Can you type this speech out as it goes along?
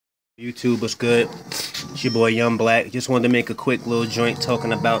YouTube, what's good? It's your boy Young Black. Just wanted to make a quick little joint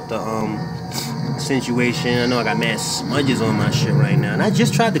talking about the situation. I know I got mad smudges on my shit right now, and I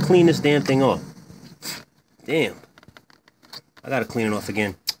just tried to clean this damn thing off. Damn, I gotta clean it off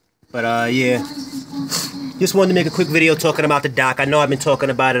again. But yeah, just wanted to make a quick video talking about the doc. I know I've been talking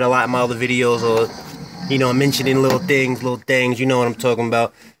about it a lot in my other videos, or you know, mentioning little things. You know what I'm talking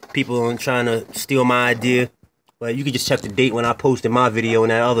about. People trying to steal my idea. But you can just check the date when I posted my video and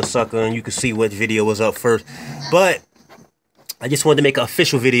that other sucker, and you can see what video was up first. But I just wanted to make an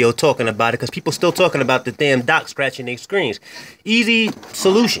official video talking about it, because people still talking about the damn dock scratching their screens. Easy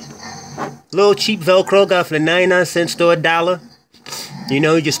solution. Little cheap Velcro, got for the 99-cent store, $1. You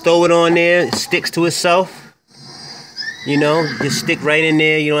know, you just throw it on there, it sticks to itself. You know, just stick right in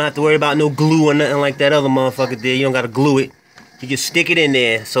there. You don't have to worry about no glue or nothing like that other motherfucker did. You don't got to glue it. You just stick it in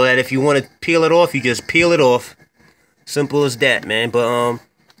there so that if you want to peel it off, you just peel it off. Simple as that, man. But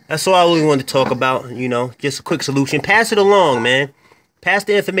that's all I really wanted to talk about. You know, just a quick solution. Pass it along, man. Pass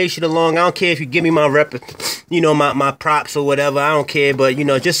the information along. I don't care if you give me my my props or whatever. I don't care, but you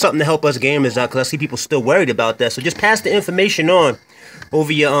know, just something to help us gamers out, because I see people still worried about that. So just pass the information on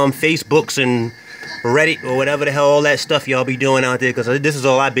over your Facebooks and Reddit or whatever the hell all that stuff y'all be doing out there, because this is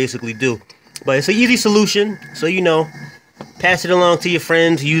all I basically do. But it's an easy solution, so you know, pass it along to your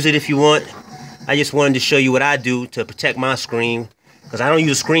friends. Use it if you want. I just wanted to show you what I do to protect my screen, because I don't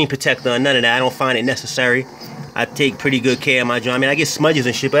use a screen protector or none of that. I don't find it necessary. I take pretty good care of my joint. I mean, I get smudges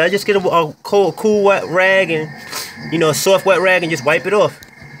and shit, but I just get a cool wet rag and, you know, a soft wet rag and just wipe it off.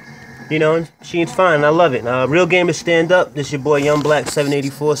 You know, machine's fine. I love it. Real gamers stand up. This is your boy Young Black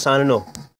 784 signing off.